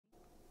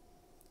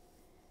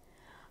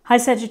Hi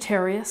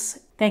Sagittarius,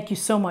 thank you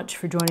so much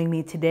for joining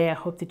me today. I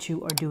hope that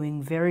you are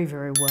doing very,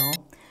 very well.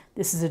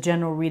 This is a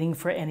general reading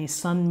for any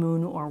sun,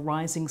 moon, or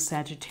rising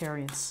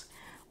Sagittarius.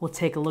 We'll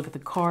take a look at the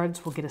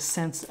cards, we'll get a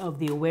sense of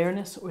the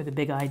awareness or the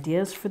big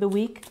ideas for the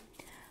week,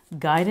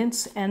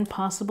 guidance and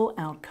possible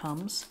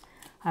outcomes.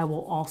 I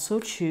will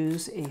also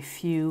choose a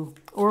few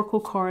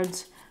oracle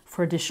cards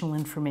for additional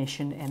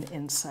information and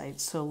insight.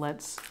 So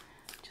let's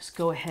just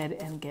go ahead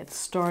and get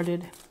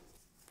started.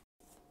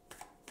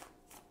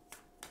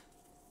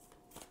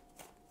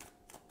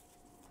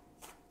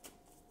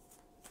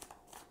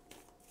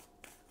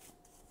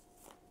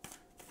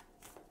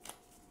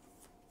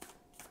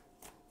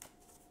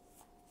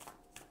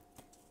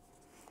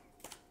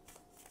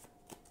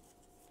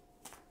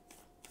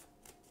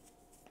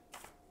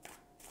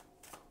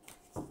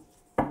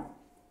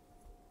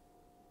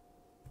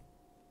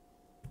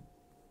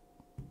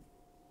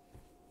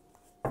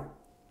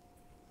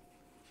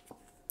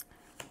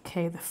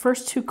 Okay, the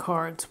first two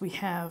cards we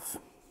have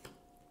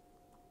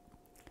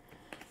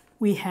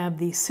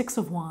the Six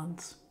of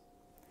Wands.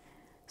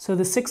 So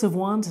the Six of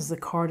Wands is the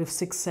card of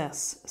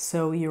success.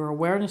 So your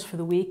awareness for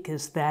the week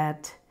is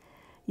that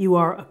you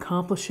are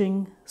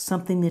accomplishing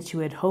something that you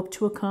had hoped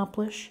to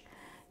accomplish.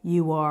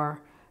 You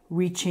are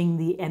reaching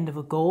the end of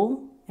a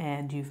goal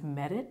and you've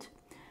met it.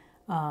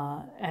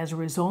 As a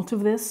result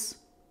of this,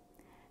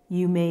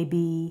 you may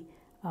be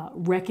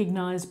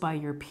recognized by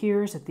your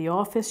peers at the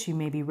office. You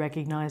may be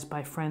recognized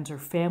by friends or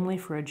family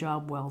for a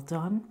job well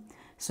done.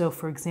 So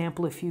for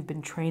example, if you've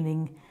been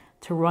training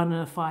to run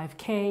a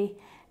 5K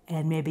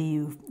and maybe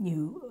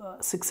you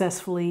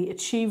successfully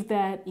achieved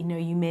that,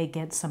 you may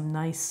get some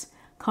nice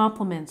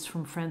compliments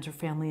from friends or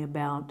family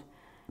about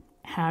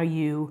how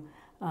you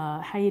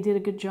did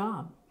a good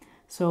job.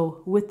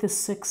 So with the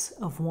Six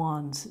of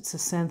Wands, it's a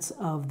sense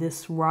of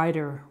this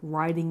rider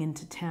riding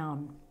into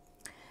town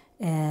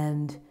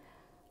and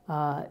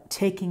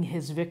taking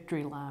his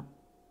victory lap,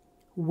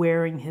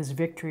 wearing his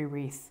victory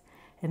wreath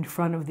in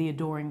front of the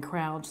adoring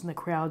crowds. And the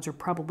crowds are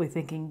probably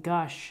thinking,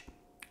 gosh,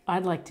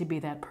 I'd like to be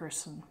that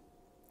person.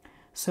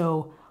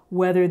 So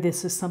whether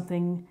this is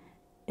something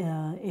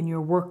in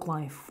your work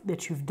life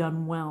that you've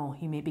done well,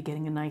 you may be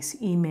getting a nice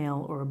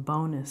email or a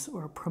bonus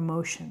or a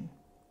promotion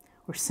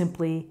or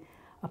simply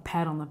a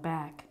pat on the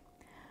back,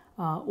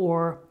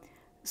 or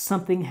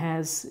something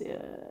has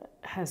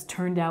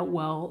turned out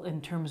well in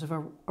terms of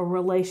a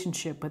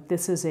relationship, but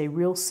this is a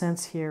real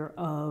sense here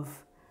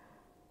of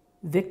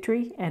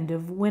victory and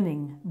of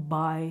winning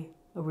by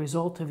a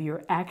result of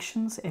your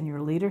actions and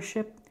your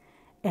leadership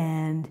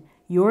and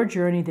your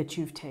journey that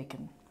you've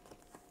taken.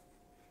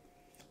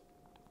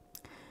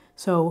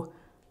 So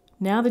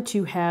now that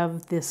you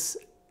have this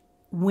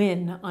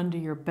win under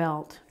your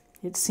belt,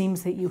 it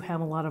seems that you have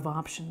a lot of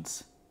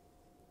options.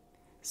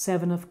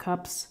 Seven of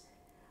Cups,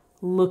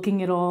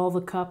 looking at all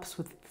the cups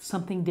with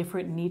something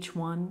different in each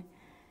one.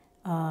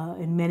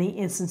 In many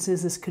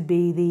instances, this could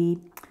be the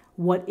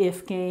what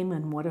if game,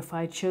 and what if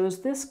I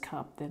chose this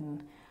cup,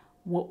 then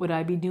what would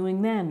I be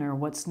doing then, or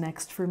what's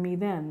next for me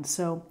then?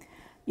 So,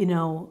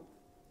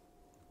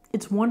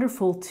 it's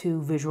wonderful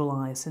to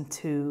visualize and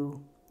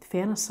to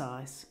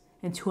fantasize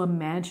and to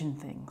imagine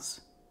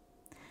things.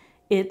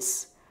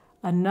 It's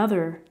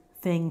another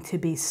thing to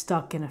be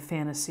stuck in a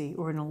fantasy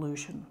or an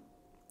illusion.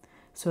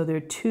 So there are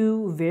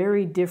two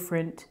very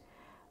different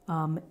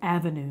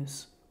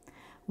avenues.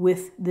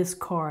 With this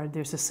card,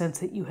 there's a sense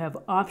that you have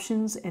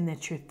options and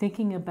that you're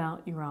thinking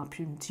about your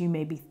options. You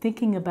may be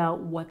thinking about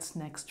what's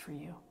next for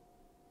you.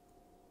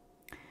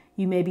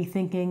 You may be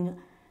thinking,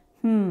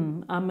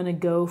 I'm going to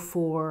go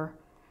for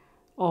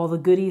all the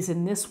goodies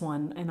in this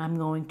one, and I'm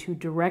going to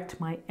direct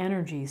my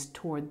energies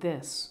toward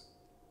this.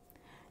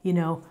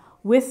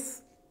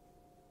 With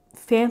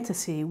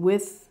fantasy,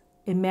 with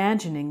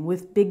imagining,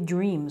 with big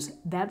dreams,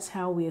 that's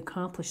how we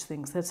accomplish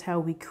things. That's how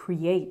we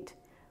create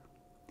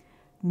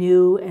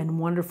new and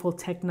wonderful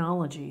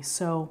technology.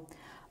 So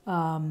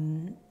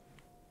you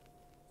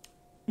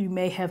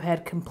may have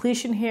had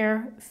completion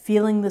here,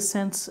 feeling the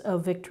sense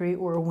of victory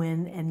or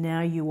win, and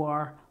now you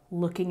are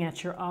looking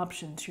at your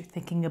options. You're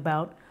thinking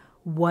about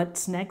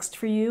what's next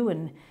for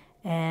you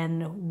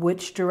and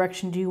which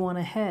direction do you want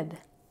to head.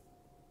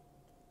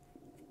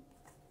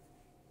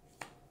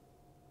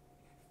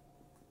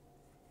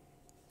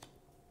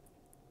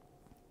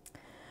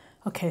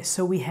 Okay,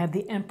 so we have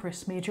the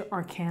Empress, Major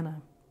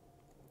Arcana.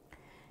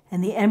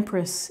 And the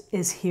Empress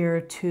is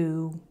here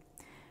to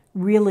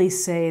really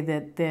say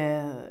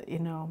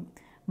that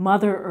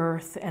Mother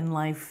Earth and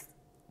life,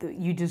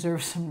 you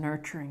deserve some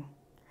nurturing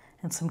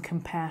and some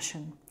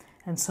compassion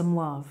and some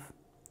love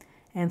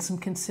and some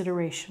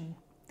consideration.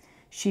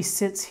 She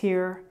sits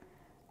here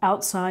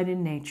outside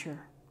in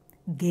nature,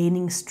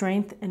 gaining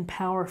strength and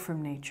power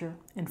from nature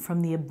and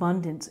from the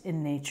abundance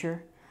in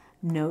nature.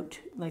 Note,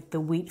 like the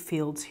wheat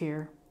fields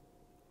here.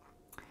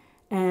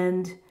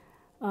 And,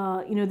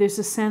 there's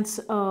a sense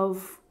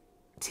of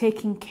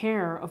taking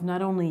care of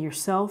not only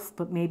yourself,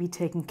 but maybe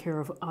taking care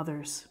of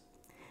others.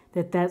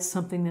 That's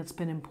something that's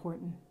been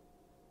important.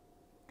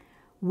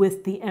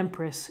 With the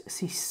Empress,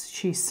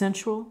 she's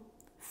sensual,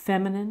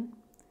 feminine.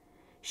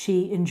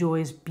 She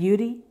enjoys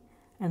beauty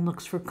and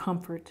looks for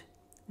comfort.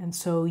 And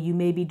so you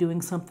may be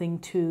doing something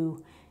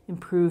to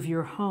improve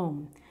your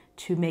home,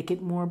 to make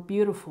it more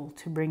beautiful,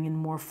 to bring in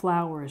more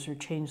flowers or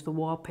change the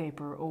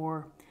wallpaper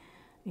or,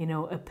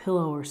 a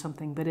pillow or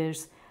something. But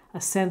there's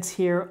a sense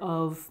here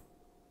of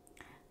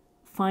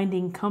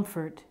finding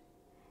comfort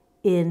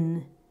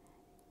in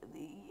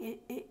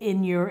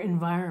your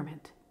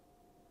environment,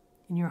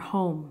 in your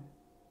home,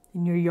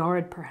 in your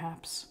yard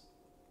perhaps.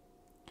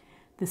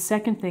 The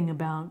second thing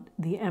about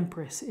the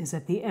Empress is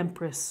that the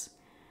Empress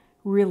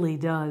really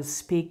does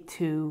speak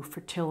to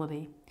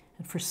fertility.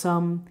 And for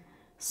some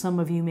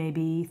of you may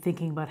be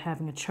thinking about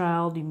having a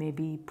child, you may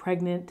be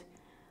pregnant,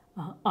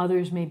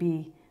 others may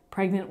be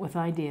pregnant with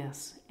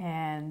ideas.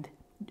 And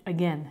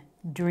again,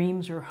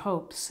 dreams or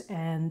hopes.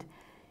 And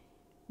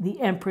the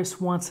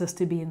Empress wants us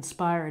to be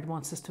inspired,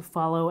 wants us to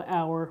follow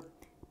our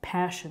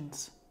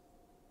passions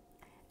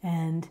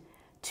and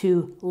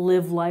to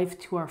live life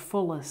to our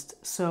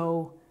fullest.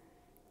 So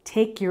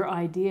take your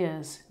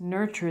ideas,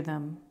 nurture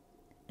them,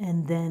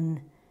 and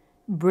then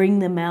bring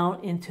them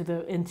out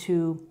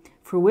into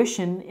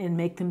fruition and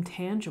make them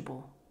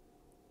tangible.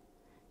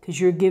 Because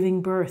you're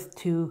giving birth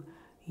to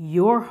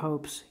your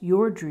hopes,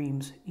 your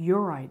dreams,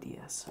 your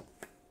ideas.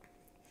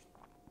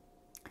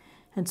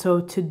 And so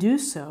to do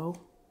so,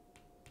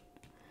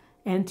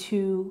 and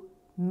to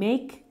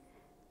make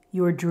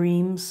your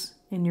dreams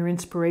and your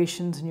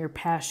inspirations and your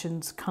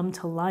passions come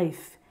to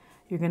life,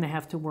 you're going to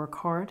have to work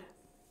hard.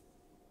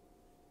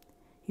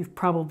 You've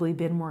probably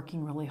been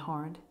working really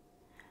hard.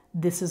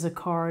 This is a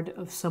card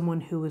of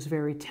someone who is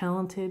very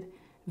talented,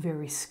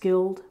 very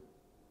skilled,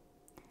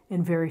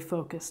 and very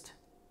focused.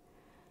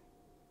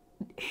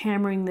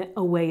 Hammering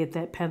away at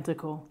that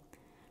pentacle,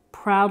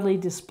 proudly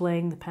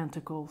displaying the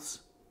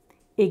pentacles,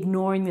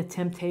 ignoring the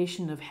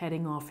temptation of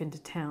heading off into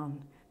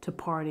town to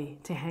party,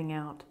 to hang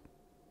out.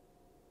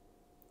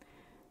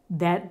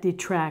 That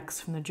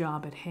detracts from the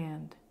job at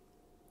hand.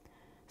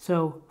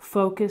 So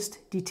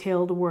focused,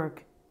 detailed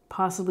work,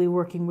 possibly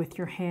working with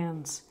your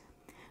hands.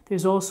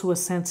 There's also a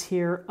sense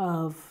here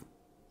of,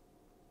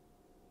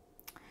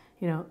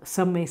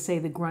 some may say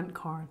the grunt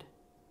card,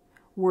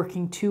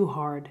 working too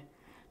hard.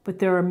 But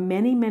there are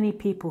many, many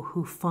people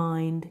who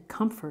find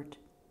comfort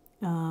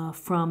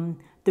from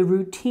the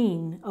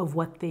routine of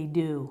what they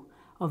do,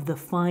 of the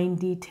fine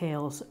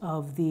details,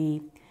 of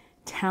the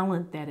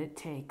talent that it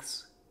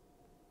takes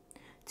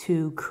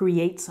to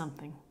create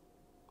something,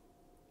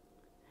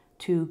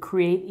 to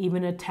create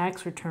even a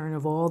tax return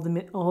of all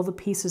the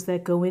pieces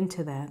that go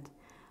into that.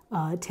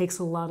 It takes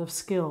a lot of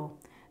skill.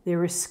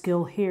 There is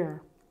skill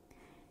here.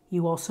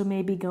 You also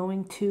may be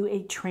going to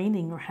a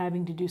training or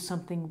having to do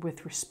something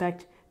with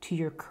respect to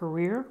your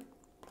career,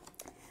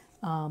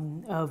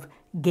 of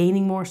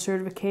gaining more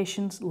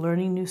certifications,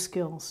 learning new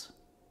skills,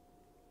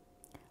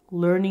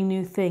 learning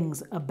new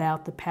things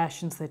about the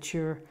passions that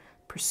you're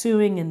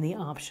pursuing and the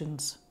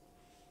options.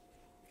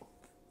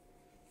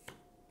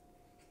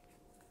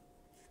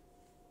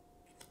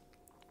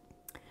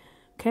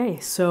 Okay,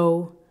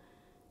 so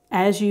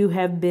as you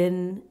have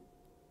been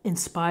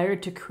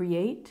inspired to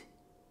create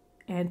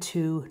and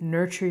to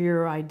nurture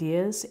your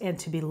ideas and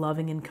to be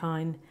loving and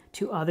kind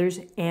to others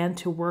and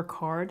to work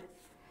hard,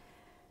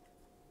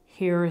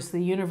 here is the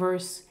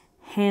universe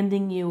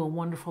handing you a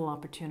wonderful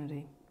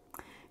opportunity.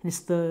 And it's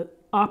the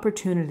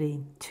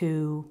opportunity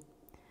to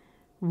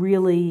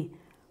really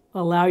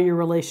allow your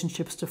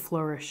relationships to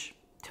flourish,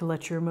 to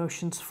let your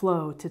emotions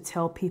flow, to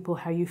tell people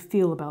how you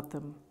feel about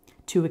them,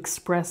 to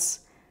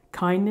express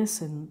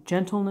kindness and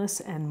gentleness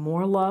and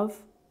more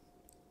love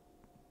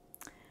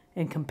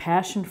and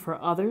compassion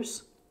for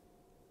others.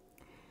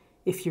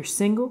 If you're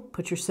single,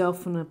 put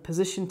yourself in a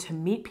position to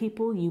meet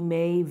people. You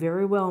may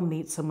very well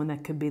meet someone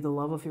that could be the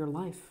love of your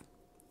life.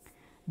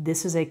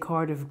 This is a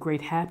card of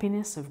great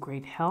happiness, of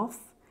great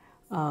health,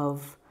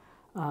 of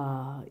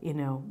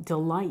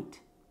delight.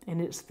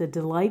 And it's the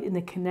delight in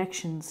the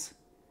connections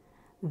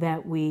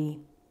that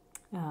we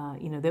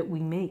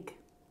make.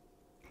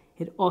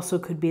 It also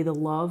could be the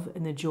love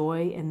and the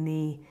joy and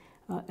the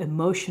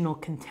emotional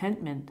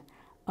contentment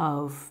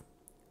of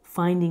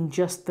finding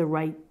just the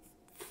right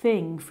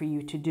thing for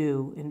you to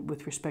do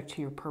with respect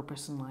to your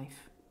purpose in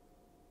life.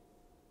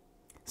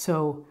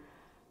 So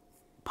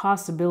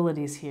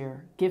possibilities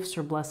here, gifts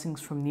or blessings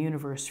from the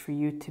universe for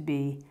you to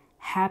be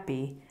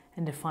happy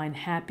and to find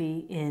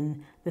happy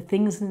in the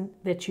things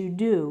that you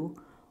do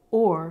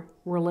or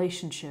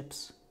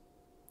relationships.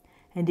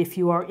 And if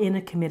you are in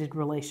a committed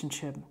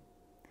relationship,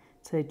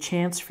 it's a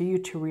chance for you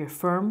to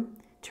reaffirm,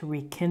 to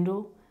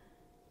rekindle,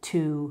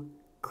 to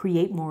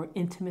create more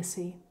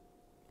intimacy,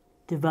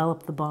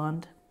 develop the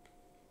bond.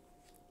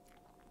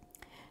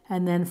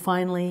 And then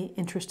finally,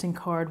 interesting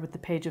card with the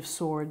Page of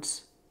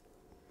Swords.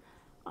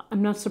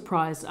 I'm not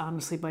surprised,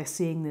 honestly, by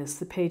seeing this.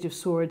 The Page of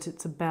Swords,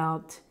 it's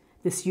about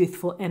this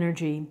youthful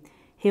energy.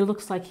 He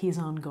looks like he's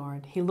on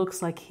guard. He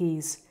looks like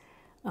he's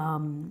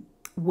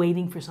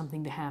waiting for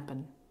something to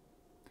happen.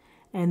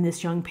 And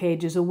this young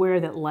page is aware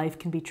that life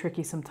can be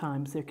tricky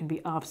sometimes. There can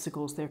be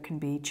obstacles, there can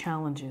be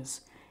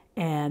challenges.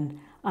 and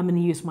I'm going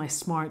to use my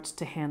smarts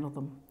to handle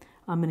them.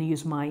 I'm going to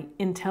use my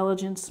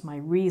intelligence, my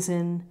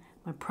reason,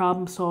 my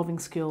problem-solving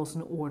skills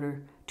in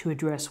order to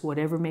address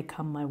whatever may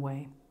come my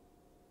way.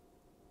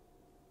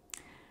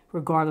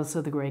 Regardless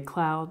of the gray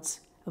clouds,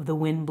 of the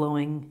wind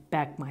blowing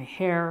back my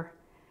hair,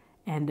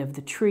 and of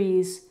the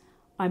trees,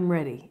 I'm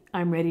ready.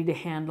 I'm ready to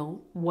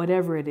handle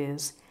whatever it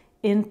is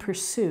in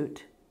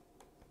pursuit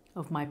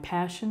of my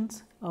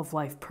passions, of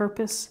life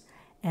purpose,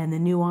 and the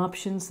new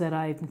options that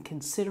I've been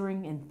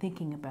considering and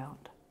thinking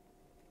about.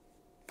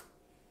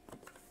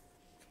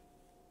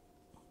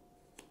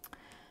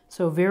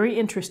 So very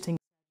interesting.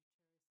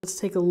 Let's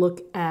take a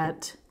look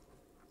at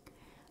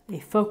a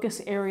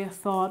focus area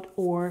thought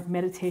or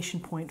meditation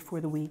point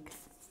for the week.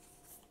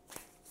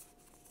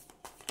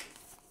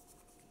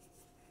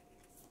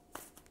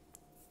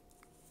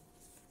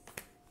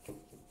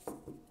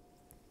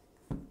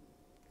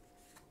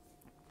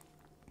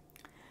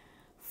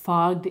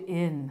 Fogged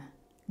in,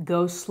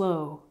 go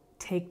slow,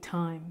 take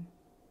time.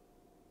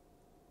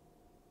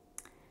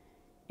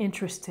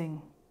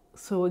 Interesting.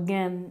 So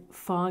again,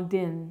 fogged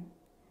in,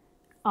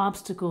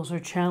 obstacles or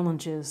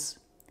challenges.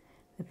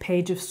 The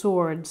Page of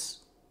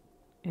Swords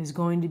is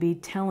going to be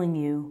telling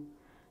you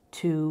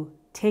to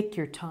take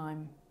your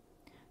time,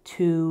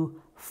 to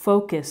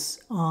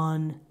focus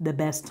on the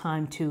best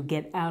time to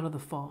get out of the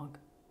fog.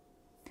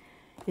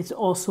 It's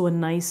also a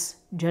nice,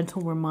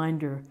 gentle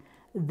reminder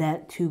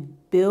that to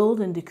build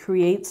and to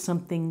create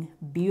something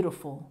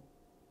beautiful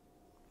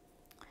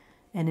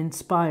and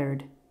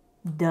inspired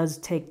does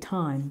take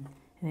time,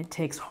 and it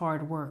takes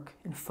hard work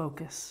and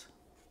focus.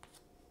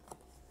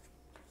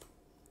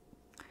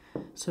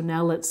 So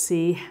now let's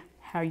see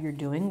how you're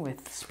doing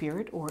with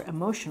spirit or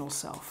emotional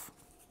self.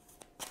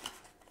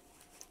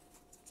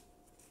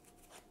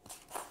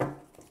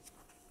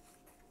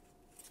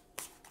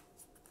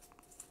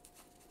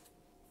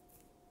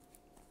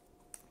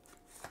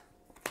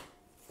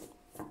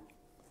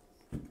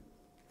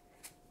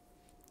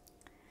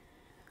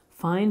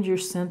 Find your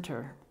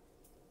center.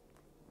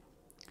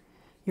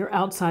 Your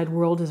outside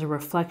world is a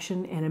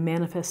reflection and a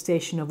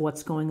manifestation of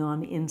what's going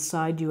on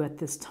inside you at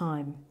this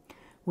time.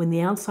 When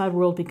the outside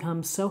world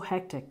becomes so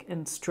hectic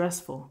and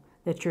stressful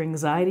that your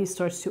anxiety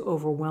starts to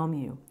overwhelm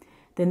you,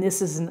 then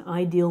this is an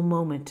ideal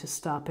moment to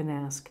stop and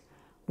ask,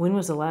 when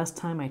was the last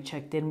time I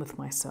checked in with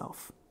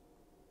myself?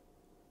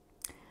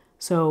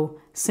 So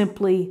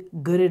simply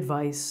good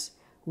advice,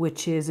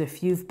 which is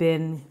if you've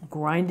been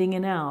grinding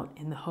it out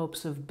in the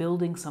hopes of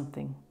building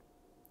something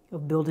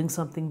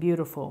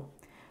beautiful,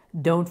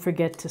 don't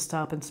forget to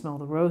stop and smell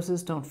the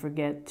roses. Don't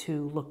forget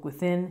to look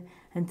within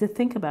and to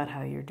think about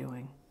how you're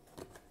doing.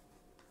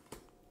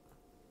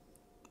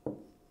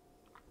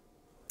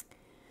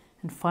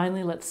 And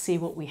finally, let's see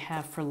what we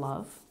have for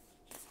love.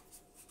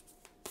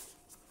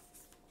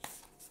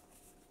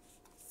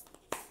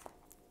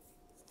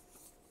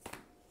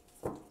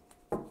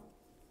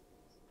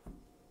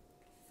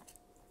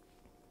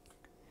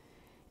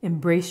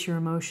 Embrace your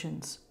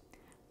emotions.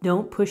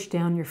 Don't push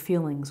down your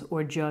feelings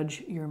or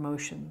judge your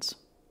emotions.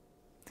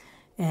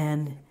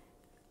 And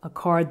a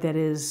card that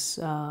is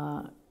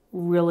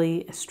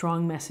really a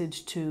strong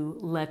message to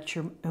let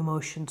your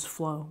emotions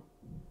flow.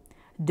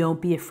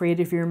 Don't be afraid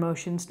of your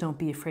emotions. Don't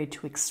be afraid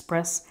to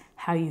express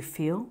how you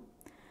feel,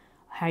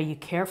 how you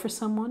care for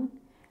someone.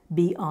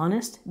 Be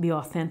honest, be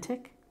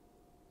authentic.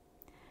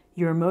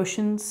 Your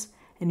emotions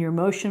and your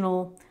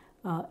emotional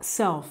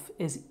self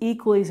is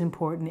equally as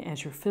important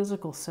as your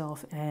physical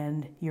self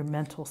and your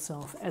mental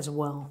self as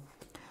well.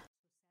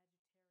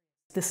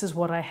 This is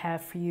what I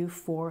have for you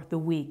for the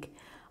week.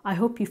 I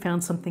hope you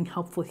found something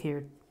helpful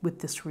here with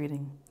this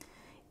reading.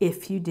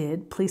 If you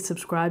did, please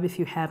subscribe if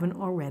you haven't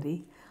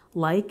already.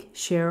 Like,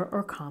 share,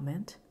 or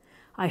comment.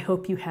 I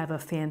hope you have a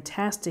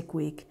fantastic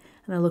week,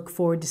 and I look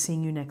forward to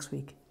seeing you next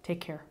week. Take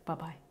care.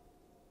 Bye-bye.